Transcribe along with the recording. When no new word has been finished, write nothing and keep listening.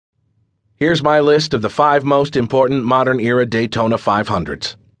Here's my list of the 5 most important modern-era Daytona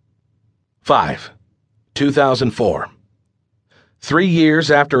 500s. 5. 2004. 3 years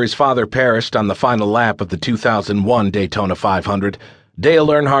after his father perished on the final lap of the 2001 Daytona 500, Dale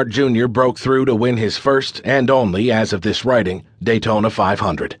Earnhardt Jr. broke through to win his first and only, as of this writing, Daytona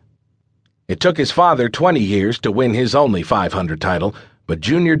 500. It took his father 20 years to win his only 500 title, but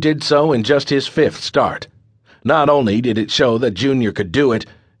Jr. did so in just his 5th start. Not only did it show that Jr. could do it,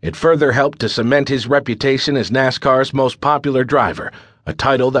 it further helped to cement his reputation as NASCAR's most popular driver, a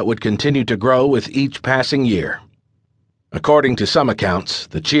title that would continue to grow with each passing year. According to some accounts,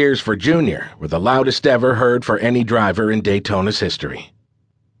 the cheers for Jr. were the loudest ever heard for any driver in Daytona's history.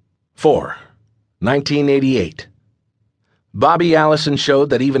 4. 1988. Bobby Allison showed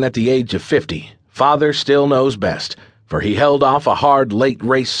that even at the age of 50, father still knows best, for he held off a hard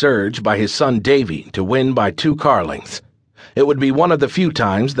late-race surge by his son Davey to win by 2 car lengths. It would be one of the few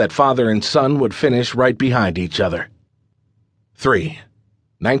times that father and son would finish right behind each other. 3.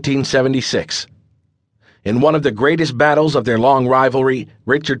 1976. In one of the greatest battles of their long rivalry,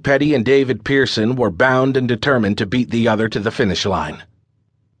 Richard Petty and David Pearson were bound and determined to beat the other to the finish line.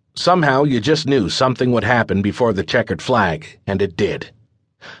 Somehow you just knew something would happen before the checkered flag, and it did.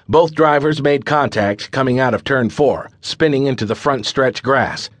 Both drivers made contact coming out of Turn 4, spinning into the front stretch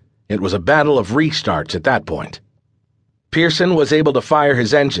grass. It was a battle of restarts at that point. Pearson was able to fire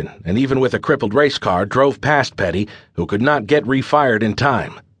his engine, and even with a crippled race car, drove past Petty, who could not get refired in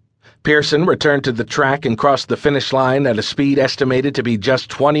time. Pearson returned to the track and crossed the finish line at a speed estimated to be just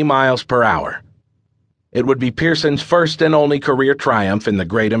 20 miles per hour. It would be Pearson's first and only career triumph in the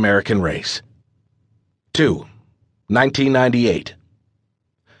Great American Race. 2. 1998.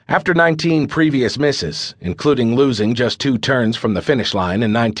 After 19 previous misses, including losing just 2 turns from the finish line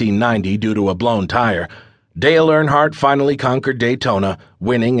in 1990 due to a blown tire, Dale Earnhardt finally conquered Daytona,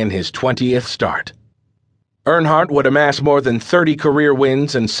 winning in his 20th start. Earnhardt would amass more than 30 career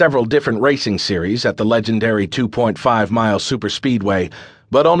wins in several different racing series at the legendary 2.5-mile superspeedway,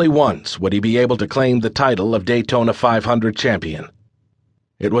 but only once would he be able to claim the title of Daytona 500 champion.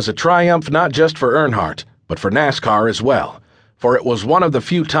 It was a triumph not just for Earnhardt, but for NASCAR as well, for it was one of the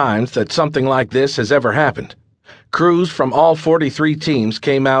few times that something like this has ever happened. Crews from all 43 teams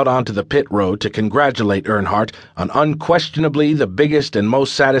came out onto the pit road to congratulate Earnhardt on unquestionably the biggest and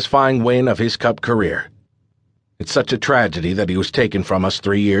most satisfying win of his Cup career. It's such a tragedy that he was taken from us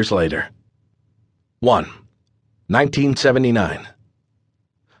 3 years later. 1. 1979.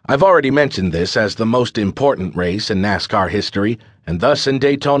 I've already mentioned this as the most important race in NASCAR history, and thus in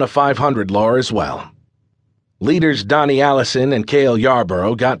Daytona 500 lore as well. Leaders Donnie Allison and Cale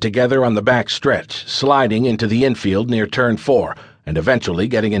Yarborough got together on the back stretch, sliding into the infield near Turn 4, and eventually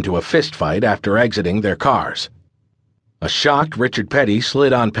getting into a fistfight after exiting their cars. A shocked Richard Petty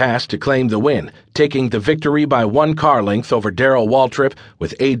slid on past to claim the win, taking the victory by 1 car length over Darrell Waltrip,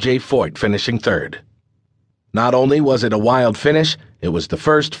 with A.J. Foyt finishing 3rd. Not only was it a wild finish, it was the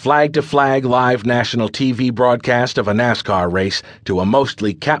first flag-to-flag live national TV broadcast of a NASCAR race to a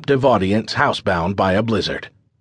mostly captive audience housebound by a blizzard.